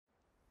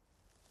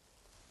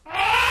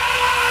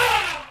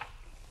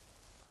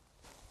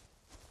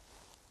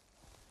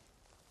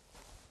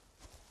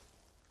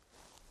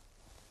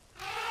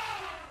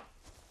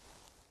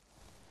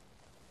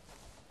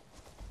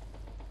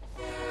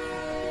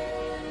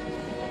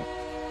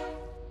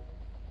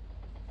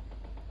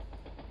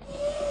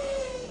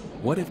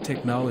What if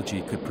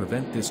technology could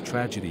prevent this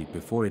tragedy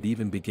before it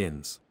even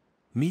begins?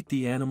 Meet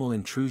the Animal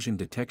Intrusion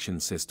Detection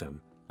System,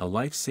 a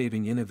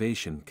life-saving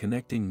innovation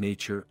connecting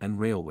nature and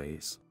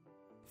railways.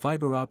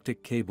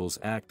 Fiber-optic cables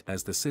act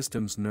as the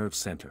system's nerve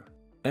center.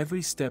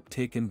 Every step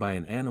taken by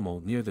an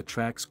animal near the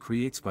tracks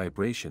creates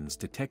vibrations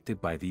detected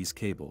by these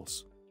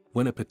cables.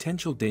 When a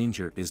potential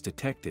danger is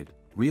detected,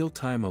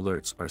 real-time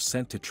alerts are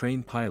sent to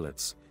trained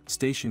pilots,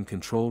 station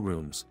control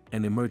rooms,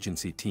 and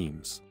emergency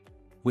teams.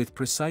 With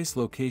precise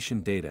location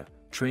data,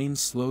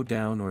 trains slow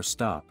down or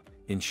stop,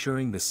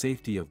 ensuring the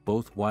safety of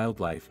both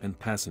wildlife and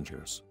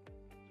passengers.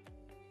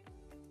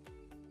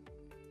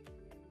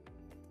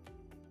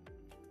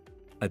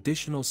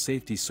 Additional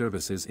safety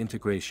services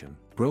integration,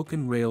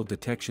 broken rail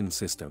detection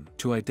system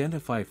to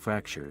identify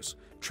fractures,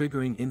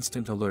 triggering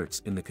instant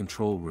alerts in the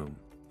control room.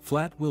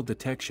 Flat wheel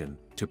detection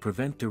to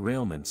prevent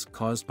derailments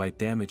caused by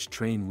damaged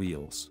train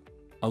wheels.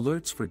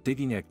 Alerts for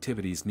digging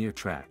activities near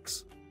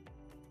tracks.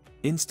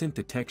 Instant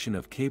detection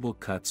of cable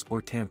cuts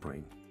or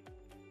tampering.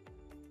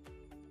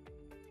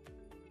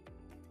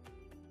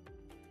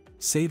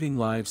 Saving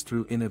lives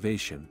through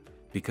innovation,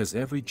 because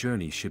every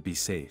journey should be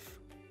safe.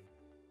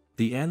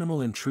 The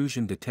Animal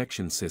Intrusion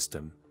Detection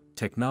System,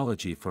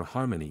 technology for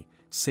harmony,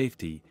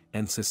 safety,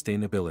 and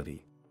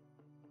sustainability.